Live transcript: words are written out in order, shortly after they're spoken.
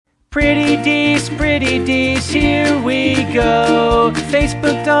Pretty Dees, here we go.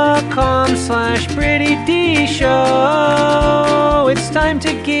 Facebook.com/Pretty D Show. It's time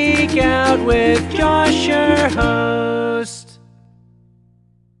to geek out with Josh, your host.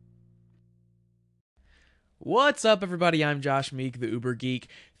 What's up, everybody? I'm Josh Meek, the Uber Geek.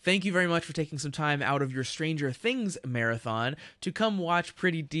 Thank you very much for taking some time out of your Stranger Things marathon to come watch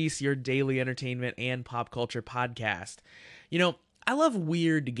Pretty Dees, your daily entertainment and pop culture podcast. You know, I love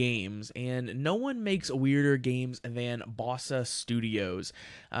weird games, and no one makes weirder games than Bossa Studios.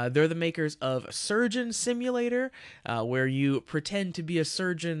 They're the makers of Surgeon Simulator, where you pretend to be a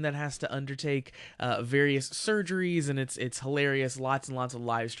surgeon that has to undertake various surgeries, and it's hilarious. Lots and lots of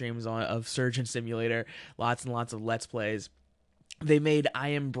live streams of Surgeon Simulator, lots and lots of Let's Plays. They made I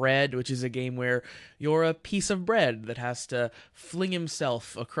Am Bread, which is a game where you're a piece of bread that has to fling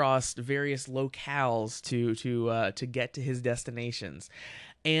himself across various locales to get to his destinations.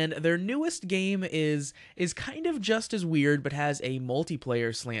 And their newest game is kind of just as weird, but has a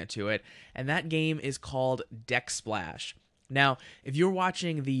multiplayer slant to it, and that game is called Deck Splash. Now, if you're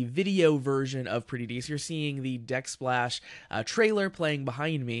watching the video version of Pretty Dees, you're seeing the Deck Splash trailer playing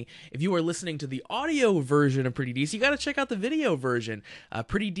behind me. If you are listening to the audio version of Pretty Dees, you got to check out the video version.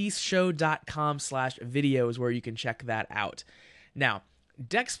 PrettyDeesShow.com/video is where you can check that out. Now,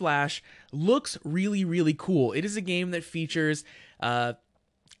 Deck Splash looks really, really cool. It is a game that features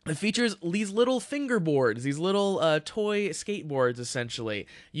these little fingerboards, these little toy skateboards, essentially.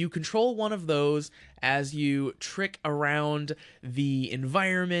 You control one of those as you trick around the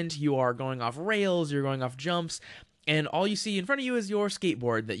environment. You are going off rails, you're going off jumps, and all you see in front of you is your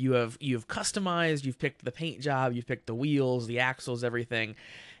skateboard that you've customized. You've picked the paint job, you've picked the wheels, the axles, everything.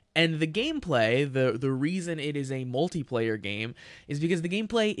 And the gameplay, the reason it is a multiplayer game is because the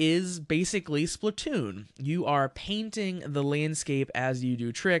gameplay is basically Splatoon. You are painting the landscape as you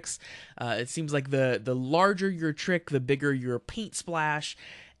do tricks. It seems like the larger your trick, the bigger your paint splash.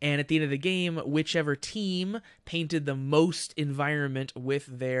 And at the end of the game, whichever team painted the most environment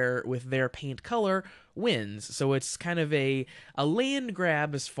with their paint color wins. So it's kind of a land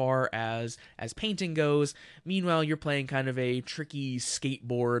grab as far as painting goes. Meanwhile, you're playing kind of a tricky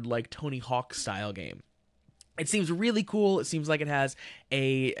skateboard, like Tony Hawk style game. It seems really cool. It seems like it has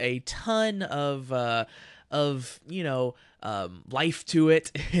a ton of life to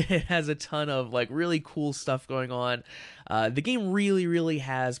it. It has a ton of like really cool stuff going on. The game really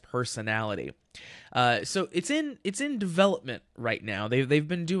has personality. So it's in development right now. They've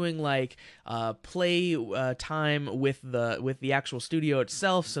been doing like play time with the actual studio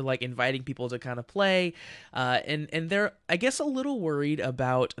itself. So like inviting people to kind of play, and they're, I guess, a little worried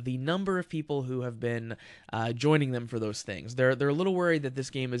about the number of people who have been joining them for those things. They're a little worried that this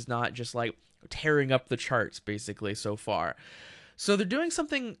game is not just like tearing up the charts basically so far. So they're doing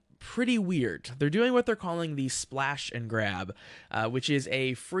something pretty weird. They're doing what they're calling the Splash and Grab, which is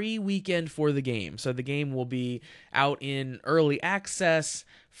a free weekend for the game. So the game will be out in early access,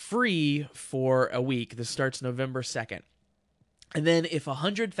 free for a week. This starts November 2nd. And then if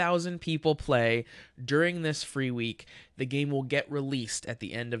 100,000 people play during this free week, the game will get released at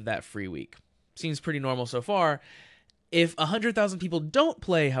the end of that free week. Seems pretty normal so far. If 100,000 people don't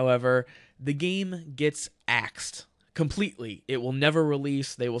play, however, the game gets axed completely. It will never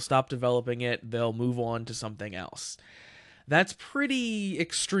release. They will stop developing it. They'll move on to something else. That's pretty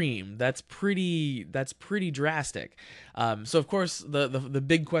extreme. That's pretty drastic. So of course the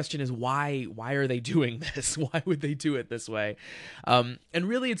big question is why are they doing this? Why would they do it this way? And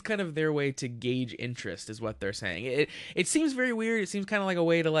really it's kind of their way to gauge interest is what they're saying. It seems very weird. It seems kind of like a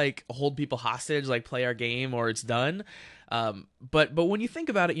way to like hold people hostage, like play our game or it's done. But when you think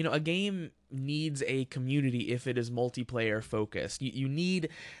about it, a game needs a community if it is multiplayer focused. You need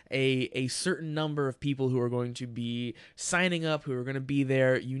a certain number of people who are going to be signing up, who are going to be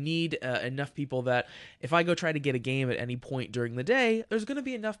there. You need enough people that if I go try to get a game at any point during the day, there's going to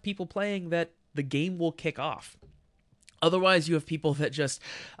be enough people playing that the game will kick off. Otherwise, you have people that just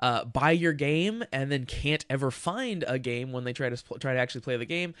buy your game and then can't ever find a game when they try to actually play the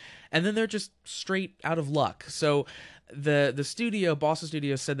game, and then they're just straight out of luck. So the studio, Bossa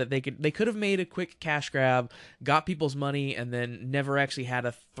Studios, said that they could have made a quick cash grab, got people's money, and then never actually had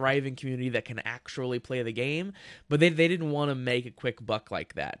a thriving community that can actually play the game. But they didn't want to make a quick buck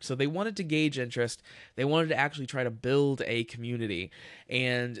like that. So they wanted to gauge interest. They wanted to actually try to build a community.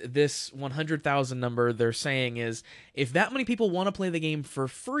 And this 100,000 number they're saying is if that many people want to play the game for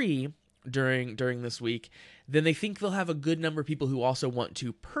free during this week, then they think they'll have a good number of people who also want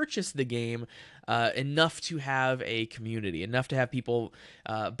to purchase the game, enough to have a community, enough to have people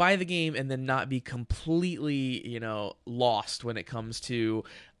buy the game and then not be completely, lost when it comes to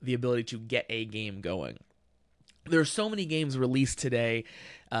the ability to get a game going. There are so many games released today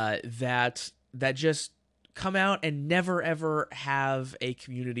that just come out and never ever have a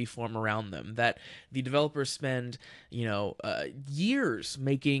community form around them, that the developers spend years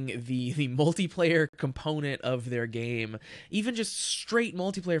making the multiplayer component of their game, even just straight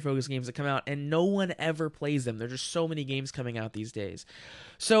multiplayer focused games that come out and no one ever plays them. There's just so many games coming out these days.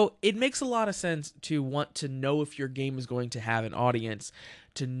 So it makes a lot of sense to want to know if your game is going to have an audience,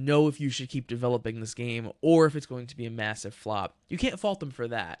 to know if you should keep developing this game or if it's going to be a massive flop. You can't fault them for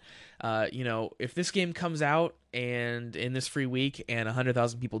that. If this game comes out and in this free week and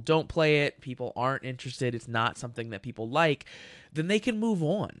 100,000 people don't play it, people aren't interested, it's not something that people like, then they can move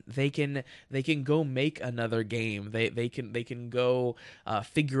on. They can go make another game. They can go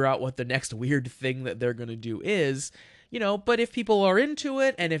figure out what the next weird thing that they're going to do is. But if people are into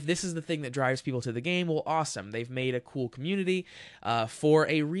it, and if this is the thing that drives people to the game, well, awesome. They've made a cool community for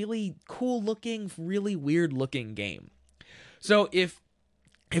a really cool-looking, really weird-looking game. So if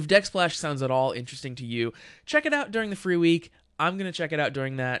Dexplash sounds at all interesting to you, check it out during the free week. I'm going to check it out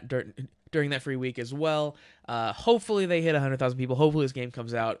during that free week as well. Hopefully they hit 100,000 people. Hopefully this game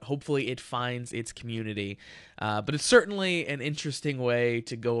comes out. Hopefully it finds its community. But it's certainly an interesting way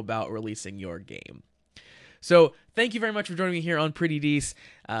to go about releasing your game. So thank you very much for joining me here on Pretty Dece.